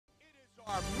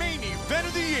event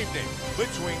of the evening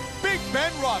between Big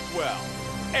Ben Rothwell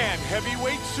and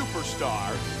heavyweight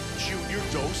superstar Junior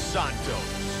Dos Santos.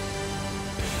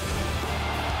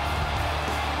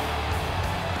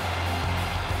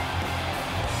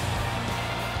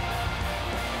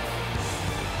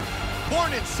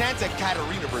 Born in Santa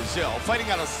Catarina, Brazil, fighting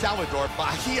out of Salvador,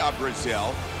 Bahia,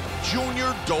 Brazil,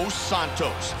 Junior Dos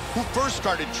Santos, who first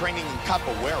started training in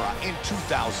capoeira in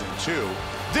 2002,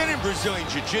 then in Brazilian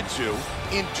Jiu-Jitsu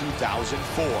in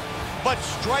 2004. But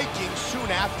striking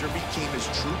soon after became his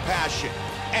true passion,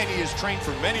 and he has trained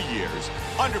for many years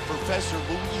under Professor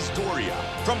Luis Doria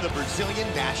from the Brazilian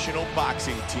national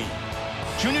boxing team.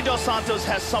 Junior Dos Santos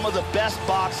has some of the best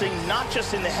boxing, not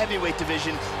just in the heavyweight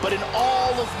division, but in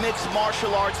all of mixed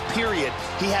martial arts, period.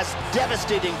 He has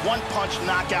devastating one-punch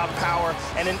knockout power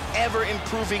and an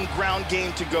ever-improving ground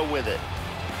game to go with it.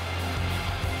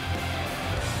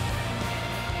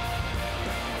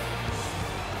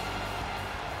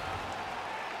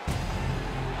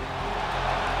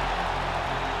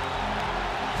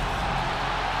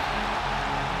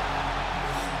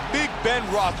 Big Ben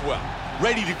Rothwell,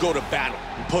 ready to go to battle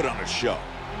and put on a show.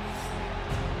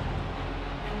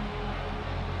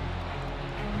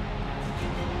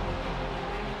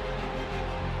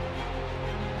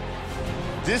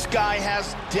 This guy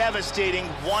has devastating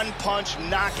one-punch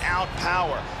knockout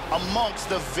power, amongst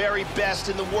the very best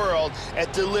in the world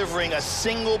at delivering a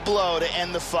single blow to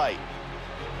end the fight.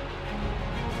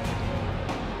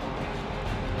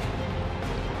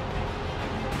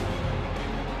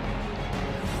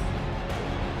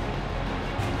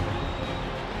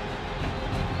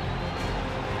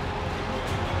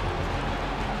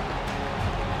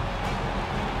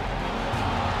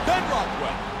 Ben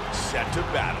Rothwell, set to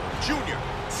battle, Junior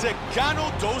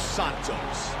Dos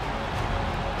Santos.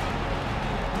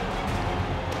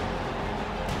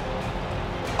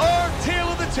 Our tale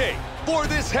of the tape for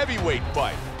this heavyweight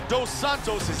fight. Dos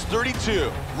Santos is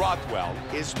 32, Rothwell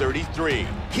is 33.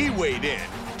 He weighed in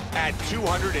at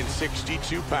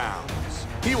 262 pounds.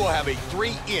 He will have a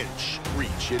 3-inch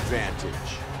reach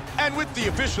advantage. And with the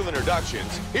official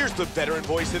introductions, here's the veteran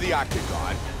voice of the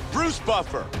Octagon, Bruce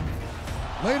Buffer.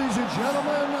 Ladies and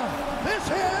gentlemen, this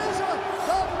is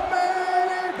the main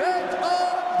event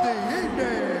of the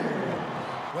evening.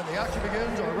 When the action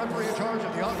begins, our referee in charge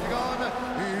of the Octagon,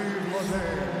 Yves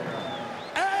Lavigne.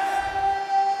 And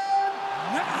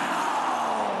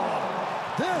now,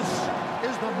 this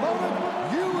is the moment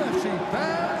UFC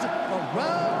fans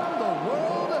around the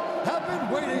world have been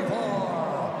waiting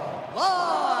for.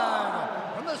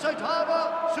 Live from the Saitama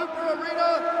Super Arena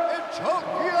in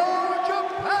Tokyo,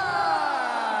 Japan.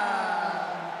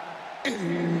 It's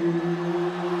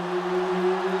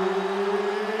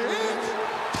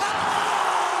time!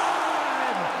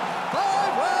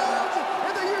 5 rounds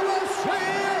in the UFC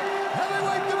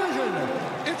heavyweight division.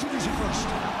 Introducing first,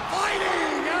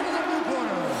 fighting out of the blue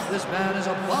corner. This man is a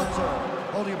boxer,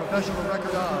 holding a professional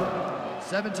record of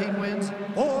 17 wins,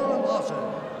 4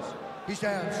 losses. He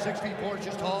stands 6 feet 4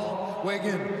 inches tall, weighing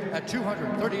in at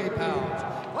 238 pounds.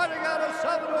 Fighting out of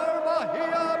Salvador,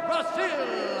 Bahia, Brazil.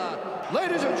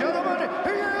 Ladies and gentlemen,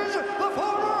 he is the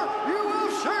former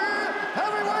UFC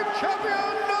heavyweight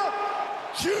champion,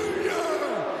 Junior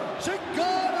Dos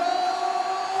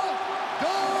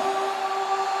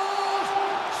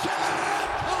Santos.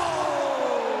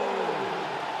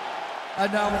 And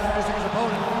now introducing his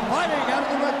opponent, fighting out of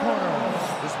the red corner.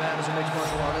 This man is a mixed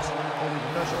martial artist, holding a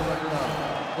professional record of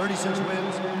 36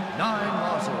 wins, 9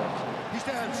 losses. He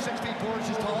stands 6 feet 4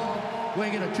 inches tall,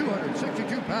 weighing in at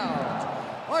 262 pounds.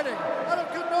 Fighting out of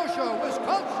Kenosha,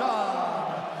 Wisconsin,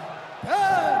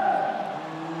 Ben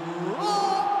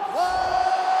Rothwell.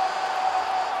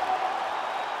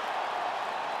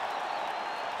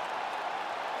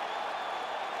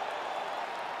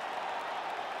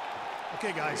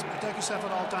 Okay, guys, protect yourself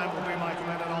at all times. Will be my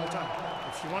command at all times.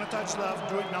 If you want to touch left,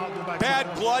 do it now. Go back.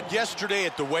 Bad blood yesterday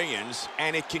at the weigh-ins,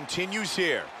 and it continues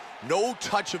here. No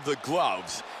touch of the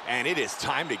gloves, and it is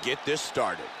time to get this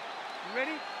started. You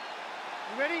ready?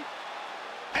 You ready?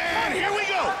 And here we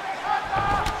go!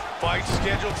 Fight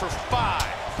scheduled for 5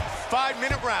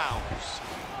 5-minute rounds.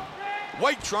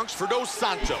 White trunks for Dos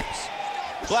Santos.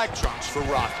 Black trunks for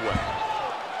Rothwell.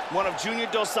 One of Junior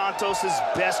Dos Santos'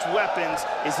 best weapons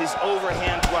is his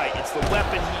overhand right. It's the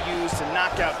weapon he used to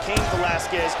knock out Cain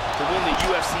Velasquez to win the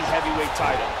UFC heavyweight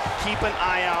title. Keep an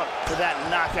eye out for that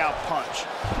knockout punch.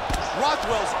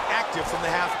 Rothwell's active from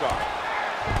the half guard.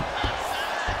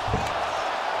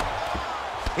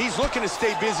 He's looking to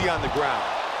stay busy on the ground.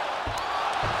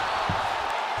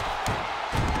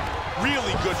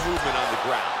 Really good movement on the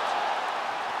ground.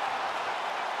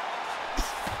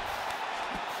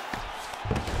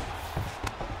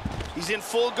 He's in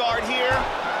full guard here.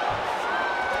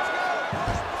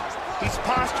 He's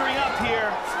posturing up here.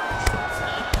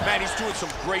 Man, he's doing some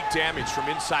great damage from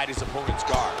inside his opponent's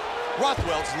guard.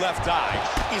 Rothwell's left eye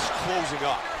is closing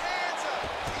up.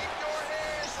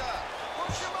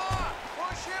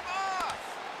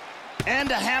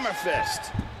 And a hammer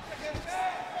fist.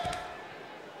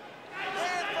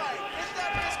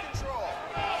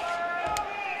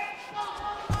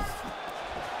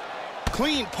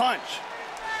 Clean punch.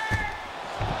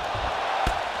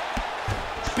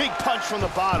 Big punch from the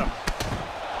bottom.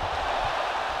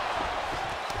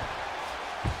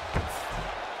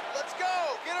 Let's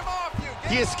go. Get him off you.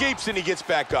 He escapes and he gets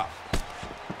back up.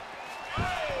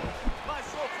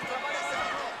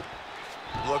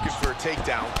 Looking for a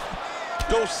takedown.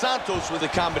 Dos Santos with a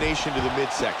combination to the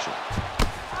midsection.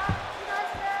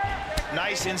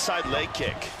 Nice inside leg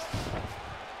kick.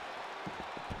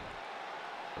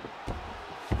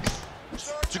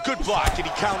 It's a good block, and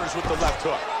he counters with the left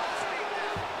hook.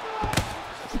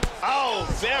 Oh,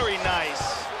 very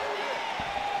nice.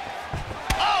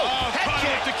 Oh, head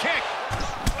kick. The kick.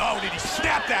 Oh, did he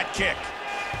snap that kick?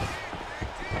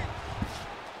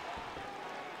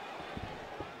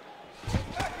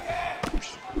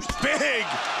 Big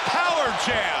power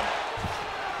jab.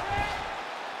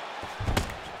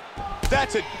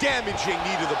 That's a damaging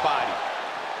knee to the body.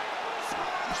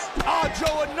 Oh,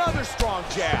 Joe, another strong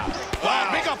jab.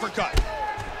 Wow, big uppercut.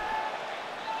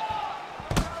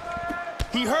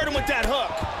 He hurt him with that hook.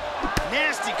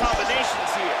 Nasty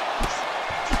combinations here.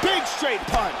 Big straight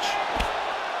punch.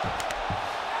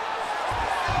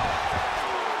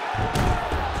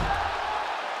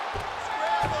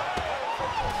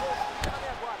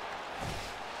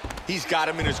 He's got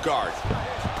him in his guard.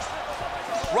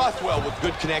 Rothwell with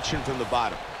good connection from the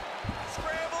bottom.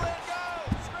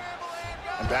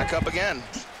 And back up again.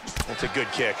 That's a good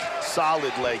kick.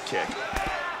 Solid leg kick.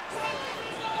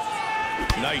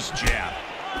 Nice jab.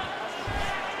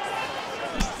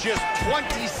 Just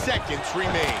 20 seconds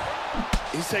remain.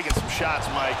 He's taking some shots,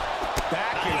 Mike.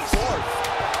 Back and forth.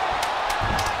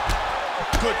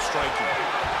 Good striking.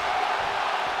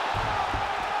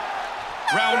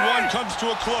 Round one comes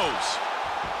to a close.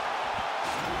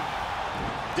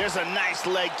 There's a nice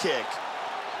leg kick.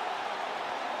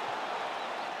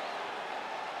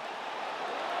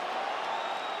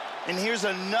 And here's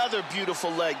another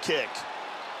beautiful leg kick.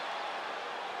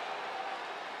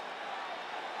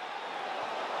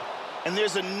 And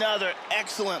there's another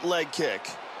excellent leg kick.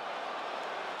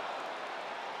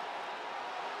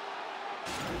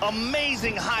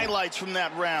 Amazing highlights from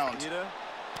that round.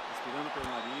 Respirando pelo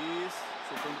nariz,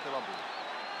 soltando pela boca.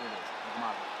 Beleza,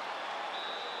 arrumado.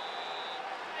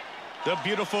 The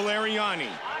beautiful Ariani.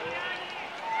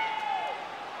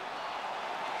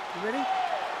 You ready?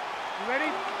 You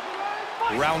ready?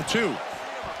 Round two.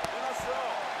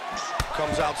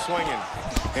 Comes out swinging.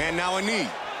 And now a knee.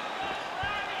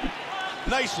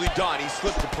 Nicely done. He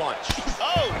slipped the punch.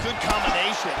 Oh, good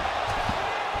combination.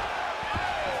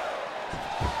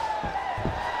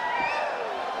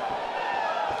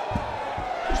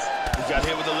 He got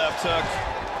hit with the left hook.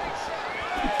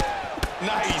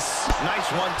 Nice.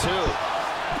 Nice one, too.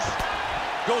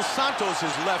 Dos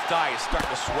Santos' left eye is starting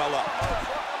to swell up.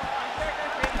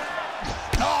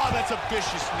 Oh, that's a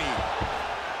vicious knee.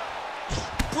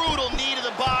 Brutal knee to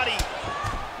the body.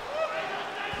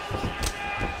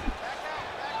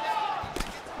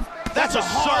 That's a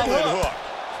hard solid hook.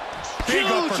 hook. Big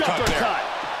Huge uppercut there.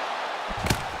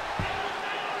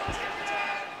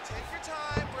 Take your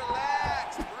time,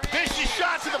 relax, breathe. Vicious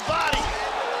shot to the body.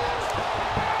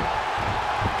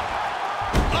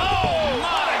 Oh,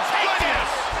 my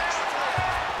goodness.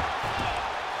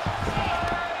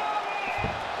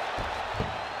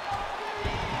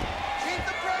 Keep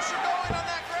the pressure going on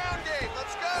that ground game.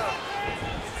 Let's go.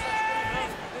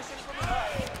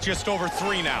 Just over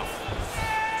 3 now.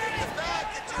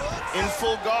 In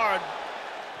full guard.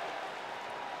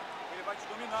 Ele vai te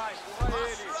dominar, empurra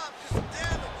ele.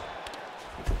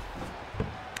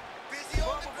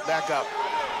 Back up.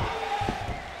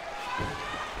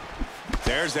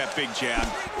 There's that big jab.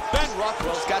 Ben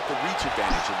Rothwell's got the reach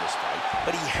advantage in this fight,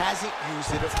 but he hasn't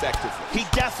used it effectively. He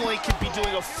definitely could be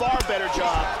doing a far better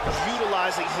job of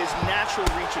utilizing his natural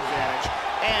reach advantage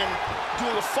and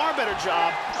doing a far better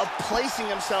job of placing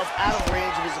himself out of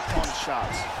range of his opponent's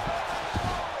shots.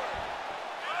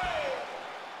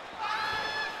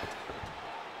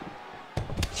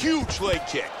 Huge leg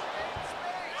kick.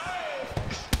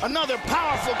 Another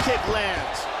powerful kick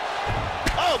lands.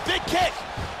 Oh, big kick.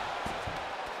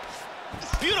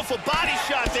 Beautiful body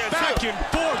shot there, Back too. and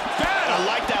forth battle. I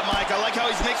like that, Mike. I like how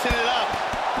he's mixing it up.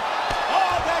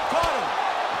 Oh, that caught him.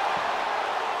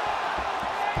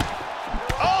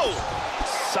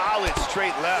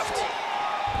 straight left.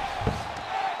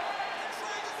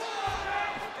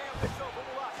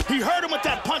 He hurt him with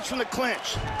that punch from the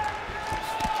clinch.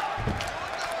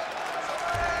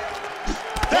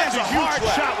 That's a hard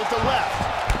shot with the left.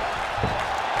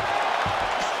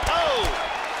 Oh!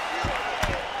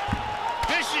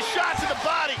 Vicious shot to the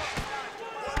body.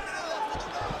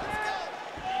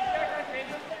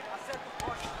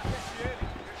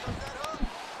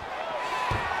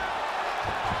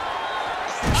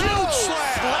 Huge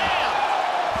slam.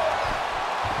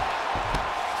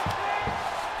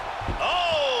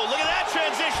 Oh, look at that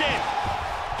transition.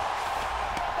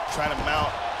 Trying to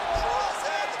mount.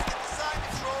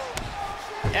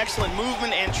 Excellent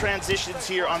movement and transitions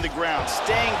here on the ground.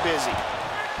 Staying busy.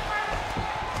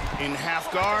 In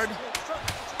half guard.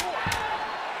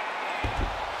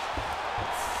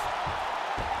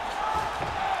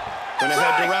 Gonna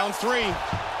head to round 3.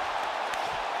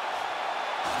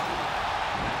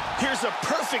 Here's a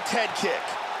perfect head kick.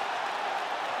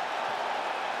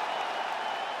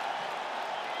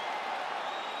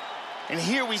 And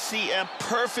here we see a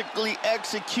perfectly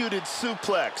executed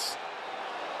suplex.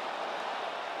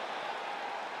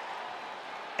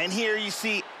 And here you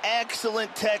see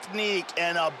excellent technique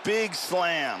and a big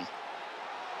slam.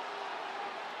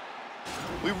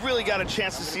 We really got a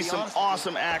chance to see some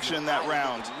awesome action in that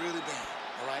round. Really bad,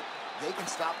 all right? They can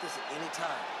stop this at any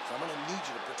time, so I'm gonna need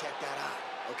you to protect that eye,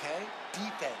 okay?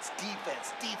 Defense,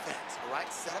 defense, defense, all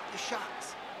right? Set up your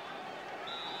shots.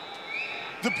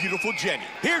 The beautiful Jenny,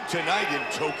 here tonight in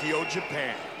Tokyo,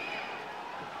 Japan.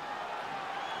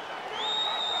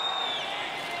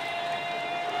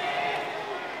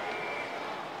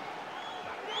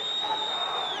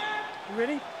 You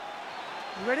ready?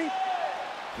 You ready?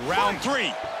 Round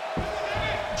 3.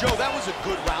 Joe, that was a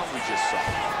good round we just saw.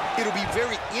 It'll be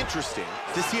very interesting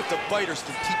to see if the fighters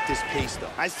can keep this pace, though.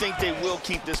 I think they will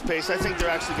keep this pace. I think they're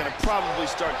actually going to probably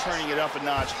start turning it up a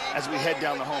notch as we head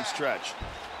down the home stretch.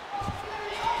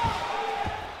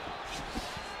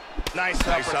 Nice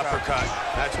uppercut.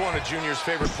 That's one of Junior's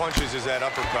favorite punches, is that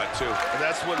uppercut, too. And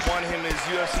that's what won him his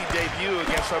UFC debut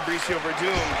against Fabricio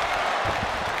Verdum.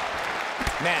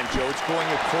 Man, Joe, it's going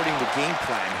according to game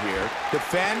plan here.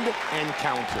 Defend and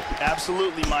counter.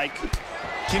 Absolutely, Mike.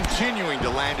 Continuing to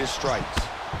land his strikes.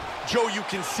 Joe, you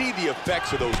can see the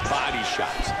effects of those body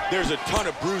shots. There's a ton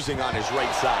of bruising on his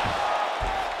right side.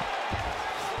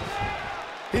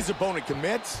 His opponent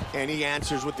commits, and he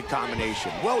answers with the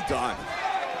combination. Well done.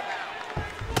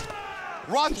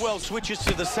 Rothwell switches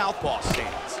to the southpaw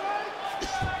stance.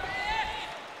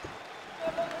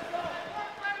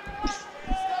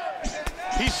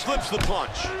 He slips the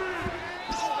punch.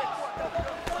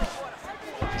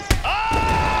 Oh!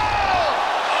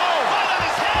 Oh, right on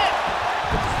his head!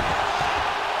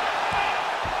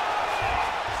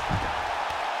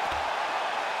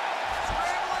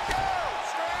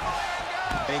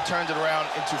 And he turned it around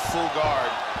into full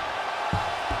guard.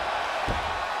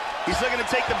 He's looking to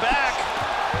take the back.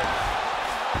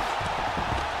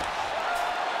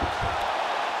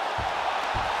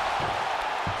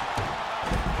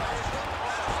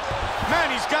 Man,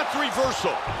 he's got the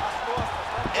reversal.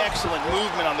 Excellent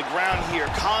movement on the ground here.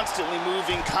 Constantly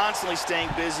moving, constantly staying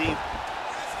busy.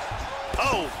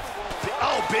 Oh,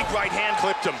 big right hand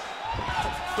clipped him.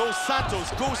 Dos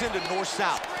Santos goes into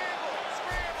north-south.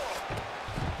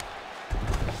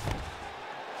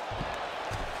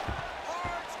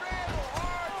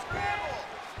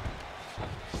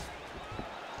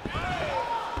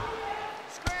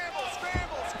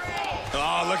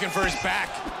 Oh, looking for his back.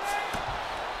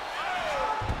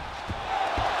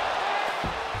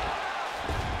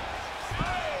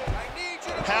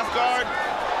 Half guard.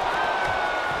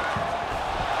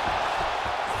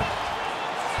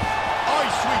 Oh, he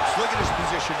sweeps. Look at his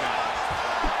position now.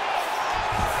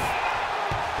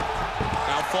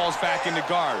 Now falls back into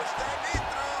guard.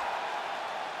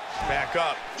 Back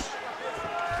up.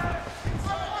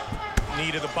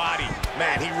 Knee to the body.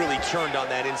 Man, he really turned on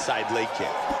that inside leg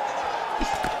kick.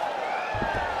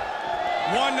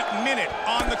 1 minute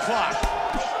on the clock.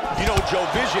 You know, Joe,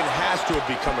 vision has to have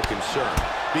become a concern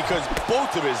because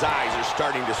both of his eyes are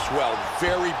starting to swell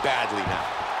very badly now.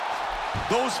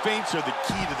 Those feints are the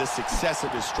key to the success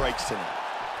of his strikes tonight.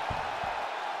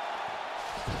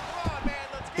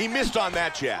 He missed on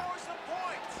that jab.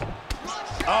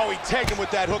 Oh, he tagged him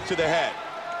with that hook to the head.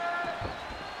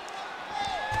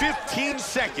 15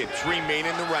 seconds remain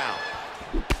in the round.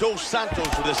 Dos Santos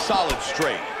with a solid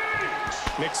straight.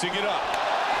 Mixing it up.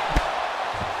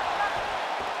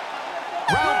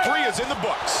 Round 3 is in the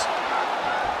books.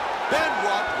 Ben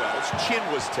Rothwell's chin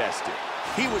was tested.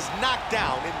 He was knocked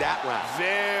down in that round.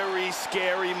 Very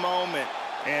scary moment.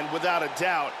 And without a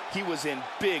doubt, he was in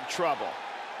big trouble.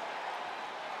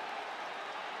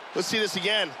 Let's see this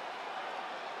again.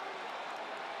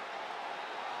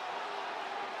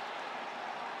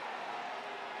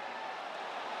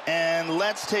 And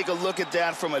let's take a look at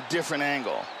that from a different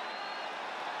angle.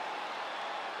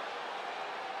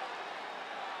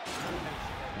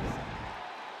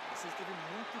 Você esteve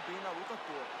muito bem na luta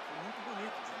toda. Foi muito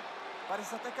bonito, Jimmy.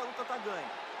 Parece até que a luta tá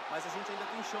ganha, mas a gente ainda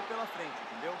tem chão pela frente,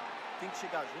 entendeu? Tem que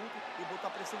chegar junto e botar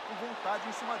pressão com vontade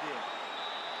em cima dele.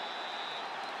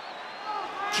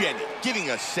 Jenny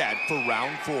getting us set for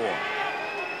round 4.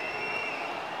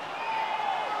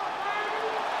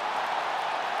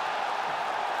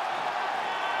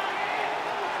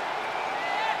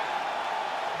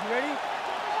 You ready?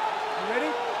 You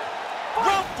ready?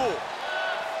 Round 4.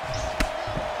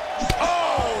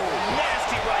 Oh!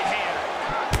 Nasty right hand.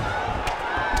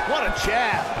 What a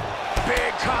jab.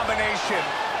 Big combination.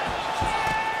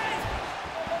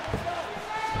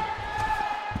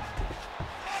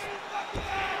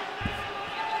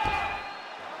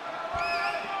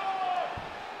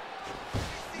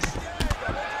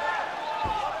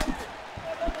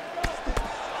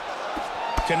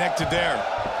 Connected there.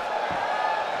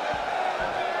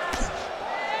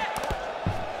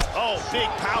 Oh, big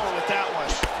power with that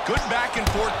one. Good back and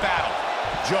forth battle.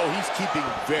 Joe, he's keeping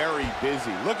very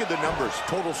busy. Look at the numbers.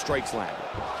 Total strikes landed.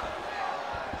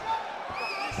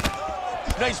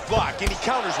 Nice block, and he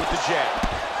counters with the jab.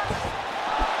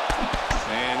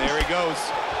 And there he goes.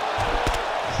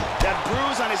 That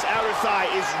bruise on his outer thigh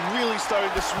is really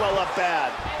starting to swell up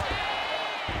bad.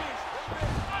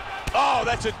 Oh,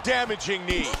 that's a damaging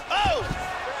knee. Oh,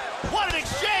 what an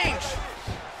exchange.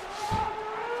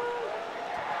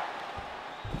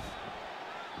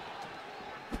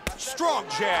 Strong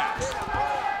jab.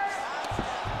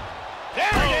 There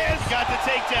it is. Got the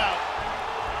takedown.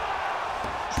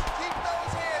 Keep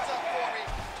those hands up for me.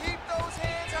 Keep those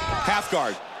hands high. Half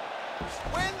guard.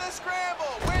 Win the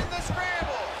scramble. Win the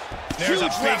scramble. There's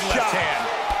Huge a big left hand.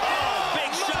 Oh,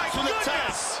 big shots from the top.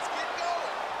 Let's get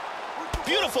going.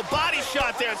 Beautiful body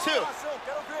shot there, too.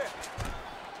 Quero ver.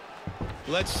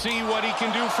 Let's see what he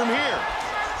can do from here.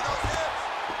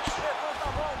 Levanta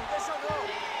a mão, não deixa não.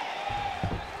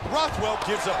 Rothwell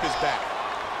gives up his back.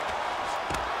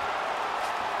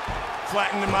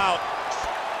 Flatten him out.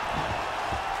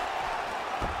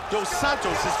 Dos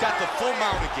Santos has got the full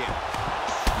mount again.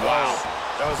 Wow.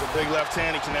 That was a big left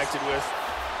hand he connected with.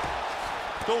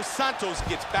 Dos Santos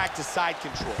gets back to side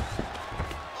control.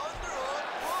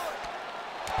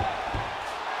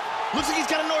 Looks like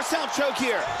he's got a north-south choke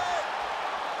here.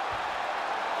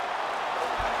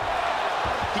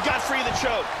 He got free of the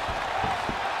choke.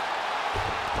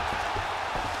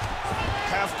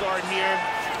 Half guard here.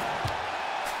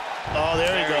 Oh,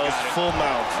 there he goes. Full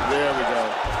mount. There we go.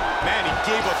 Man, he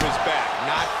gave up his back.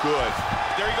 Not good.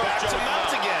 There he goes. Back to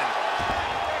mount again.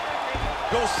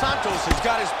 Dos Santos has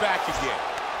got his back again.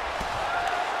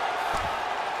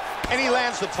 And he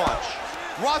lands the punch.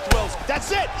 Rothwell's...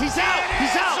 That's it. He's out.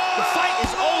 He's out. The fight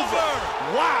is over.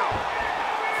 Wow.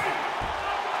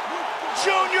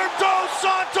 Junior Dos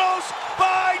Santos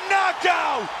by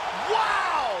knockout.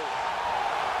 Wow.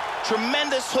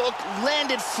 Tremendous hook,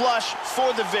 landed flush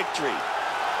for the victory.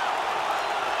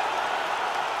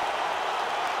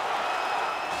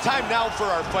 Time now for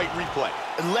our fight replay.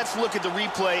 And let's look at the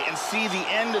replay and see the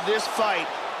end of this fight.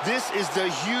 This is the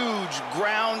huge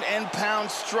ground and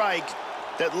pound strike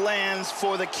that lands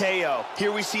for the KO.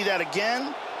 Here we see that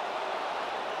again.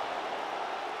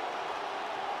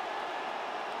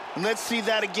 And let's see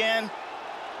that again.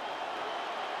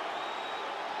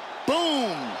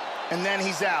 Boom! And then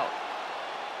he's out.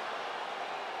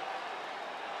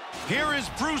 Here is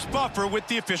Bruce Buffer with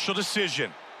the official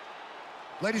decision.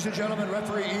 Ladies and gentlemen,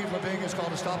 referee Yves Leving has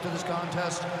called a stop to this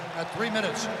contest at 3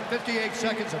 minutes, 58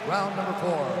 seconds of round number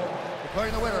 4.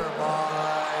 Declaring the winner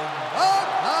by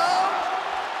knockout,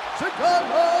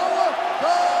 Cigano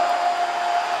Dos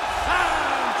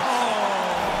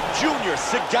Santos. Junior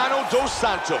Cigano Dos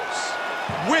Santos,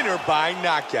 winner by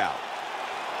knockout.